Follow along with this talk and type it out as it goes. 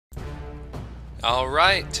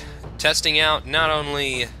Alright, testing out not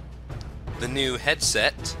only the new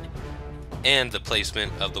headset and the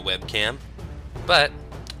placement of the webcam, but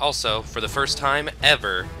also, for the first time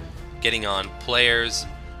ever, getting on Players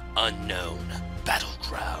Unknown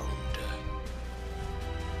Battleground.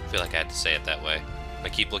 I feel like I had to say it that way. I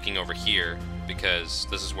keep looking over here because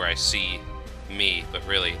this is where I see me, but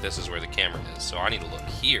really this is where the camera is, so I need to look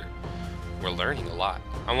here. We're learning a lot.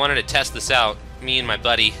 I wanted to test this out. Me and my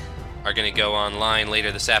buddy are going to go online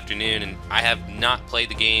later this afternoon, and I have not played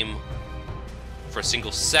the game for a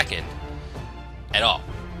single second at all.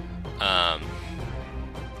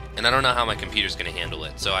 And I don't know how my computer's going to handle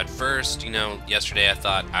it. So at first, yesterday I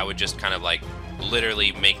thought I would just kind of like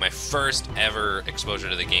literally make my first ever exposure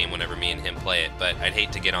to the game whenever me and him play it, but I'd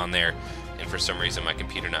hate to get on there and for some reason my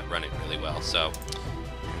computer not run it really well. So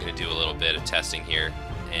I'm going to do a little bit of testing here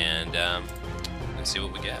and see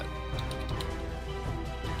what we get.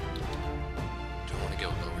 Do I want to go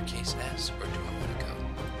lowercase s or do I want to go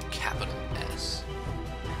capital S?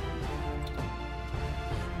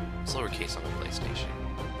 It's lowercase on the PlayStation.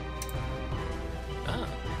 Ah,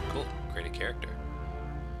 cool. Create a character.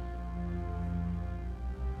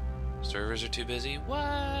 Servers are too busy?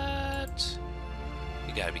 What?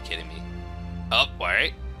 You gotta be kidding me. Oh,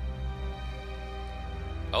 wait.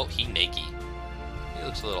 Oh, he naked. He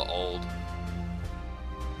looks a little old.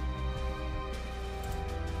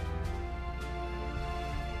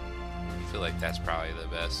 I feel like that's probably the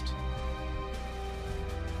best.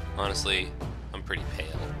 Honestly, I'm pretty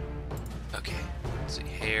pale. Okay, let's see.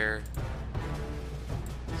 Hair.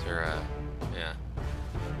 Is there a... yeah.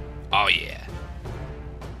 Oh, yeah.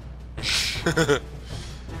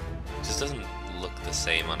 Just doesn't look the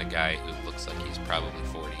same on a guy who looks like he's probably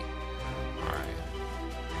 40. Alright.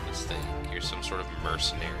 Let's think. You're some sort of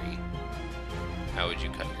mercenary. How would you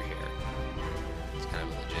cut your hair? It's kind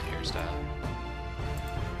of a legit hairstyle.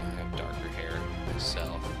 I have darker hair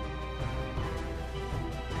myself.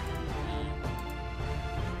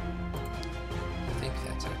 I think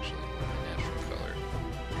that's actually my natural color.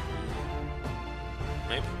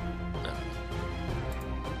 Maybe? I don't know.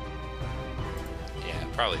 Yeah,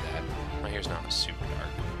 probably that. My hair's not super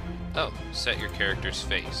dark. Oh, set your character's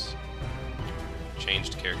face.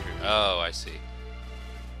 Changed character. Oh, I see.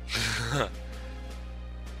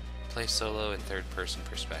 Play solo in third-person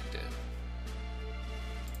perspective.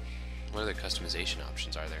 What other customization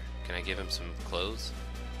options are there? Can I give him some clothes?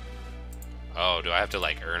 Oh, do I have to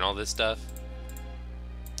like earn all this stuff?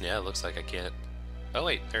 Yeah, it looks like I can't. Oh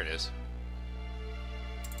wait, there it is.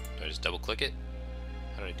 Do I just double click it?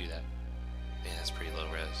 How do I do that? Man, that's pretty low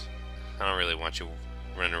res. I don't really want you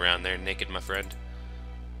running around there naked, my friend.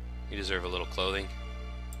 You deserve a little clothing.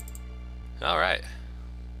 Alright.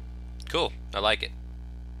 Cool, I like it.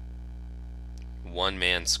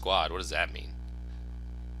 One-man squad, what does that mean?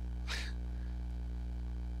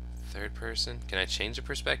 Third person? Can I change the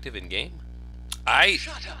perspective in game?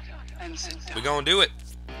 We're gonna do it.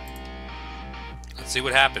 Let's see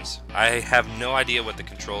what happens. I have no idea what the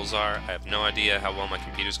controls are. I have no idea how well my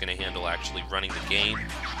computer's gonna handle actually running the game.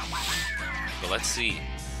 But let's see.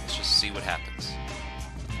 Let's just see what happens.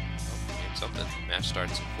 Oh, game something. Match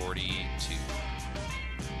starts in 42.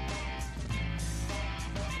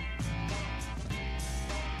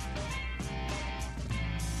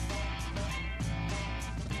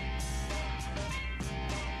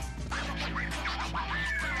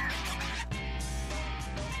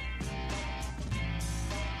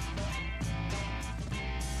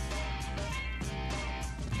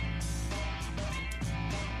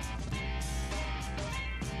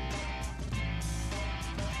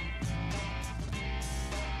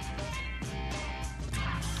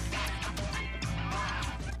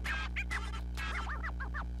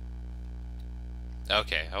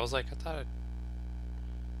 Okay, I was like, I thought I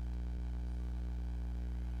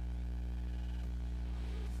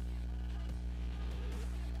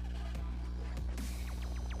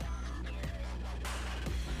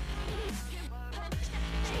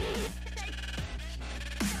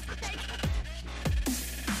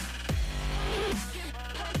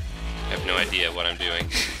have no idea what I'm doing.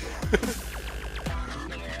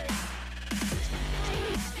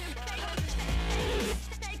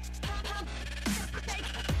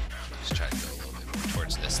 Let's try to go a little bit more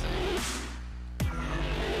towards this thing.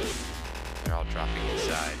 They're all dropping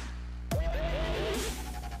inside. Come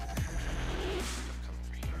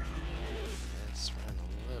over here. It's running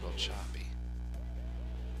a little choppy.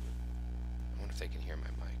 I wonder if they can hear my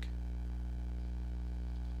mic.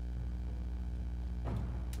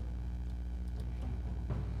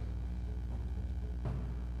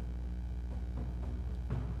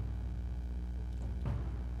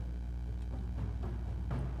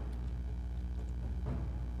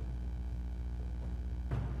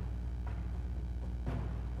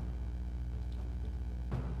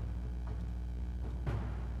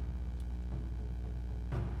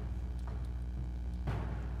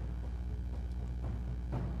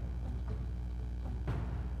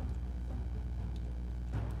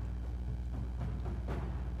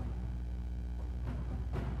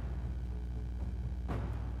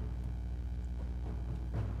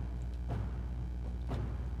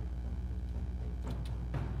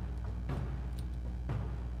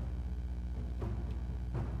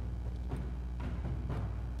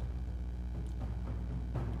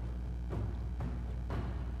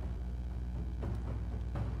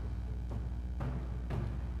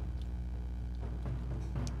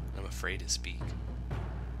 afraid to speak.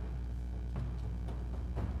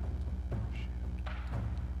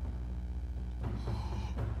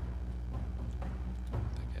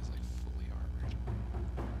 That guy's like fully armored.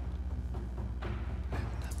 I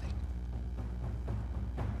have nothing.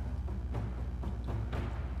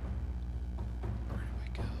 Where do I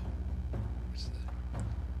go? Where's the...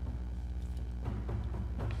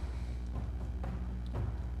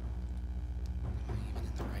 Am I even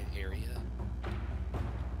in the right area?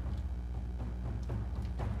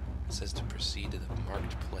 It says to proceed to the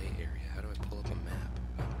marked play area. How do I pull up a map?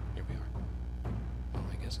 Oh, here we are. Well,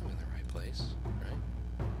 I guess I'm in the right place, right?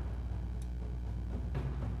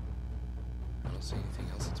 I don't see anything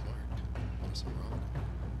else that's marked. Unless I'm wrong.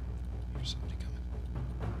 There's somebody coming.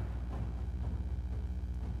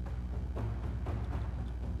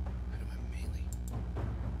 How do I melee?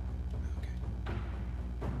 Okay.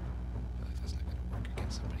 Well, that's not gonna work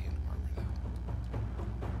against somebody in armor, though.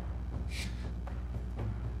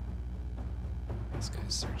 This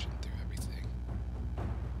guy's searching through everything.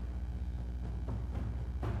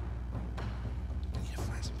 I need to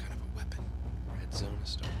find some kind of a weapon. Red zone is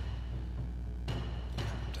starting. Yeah,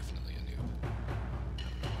 I'm definitely a noob. I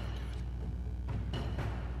don't know what I'm doing.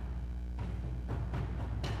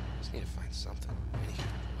 Just need to find something. Any kind of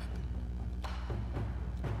a weapon.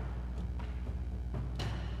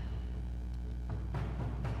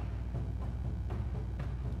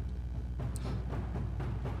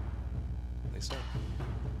 At least not.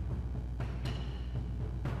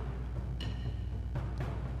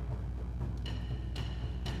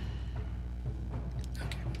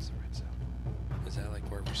 Okay, what's the red zone? Is that like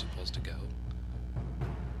where we're supposed to go?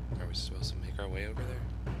 Are we supposed to make our way over there?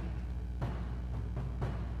 Am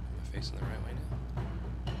I facing the right way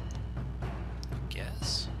now? I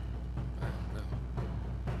guess. I don't know.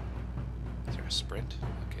 Is there a sprint?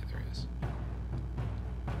 Okay, there is.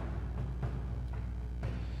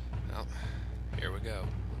 Well, here we go.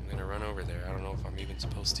 I'm gonna run over there. I don't know if I'm even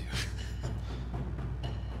supposed to.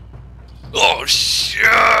 Oh, shit!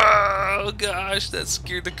 Oh, gosh, that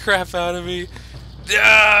scared the crap out of me.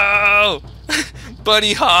 No!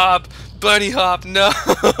 Bunny hop! Bunny hop, no!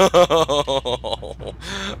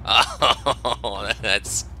 Oh, that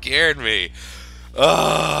scared me.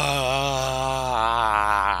 Ah!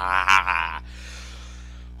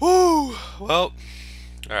 Woo! Well,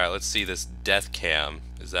 alright, let's see this death cam.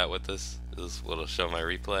 Is that what this is? What'll show my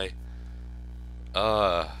replay?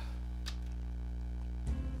 I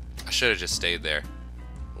should have just stayed there.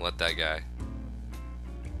 Let that guy.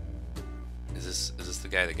 Is this the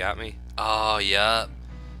guy that got me? Oh, yup.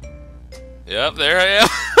 Yep, there I am.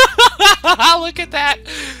 Look at that.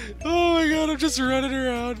 Oh my god, I'm just running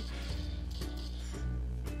around.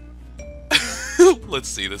 Let's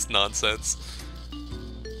see this nonsense.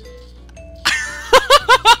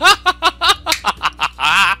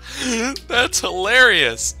 That's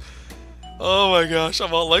hilarious. Oh my gosh,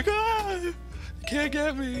 I'm all like, ah, you can't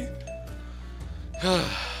get me.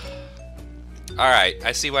 Alright,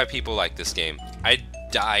 I see why people like this game. I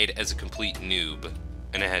died as a complete noob,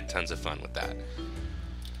 and I had tons of fun with that.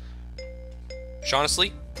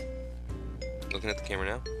 Shawnestly, looking at the camera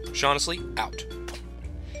now. Shawnestly, out.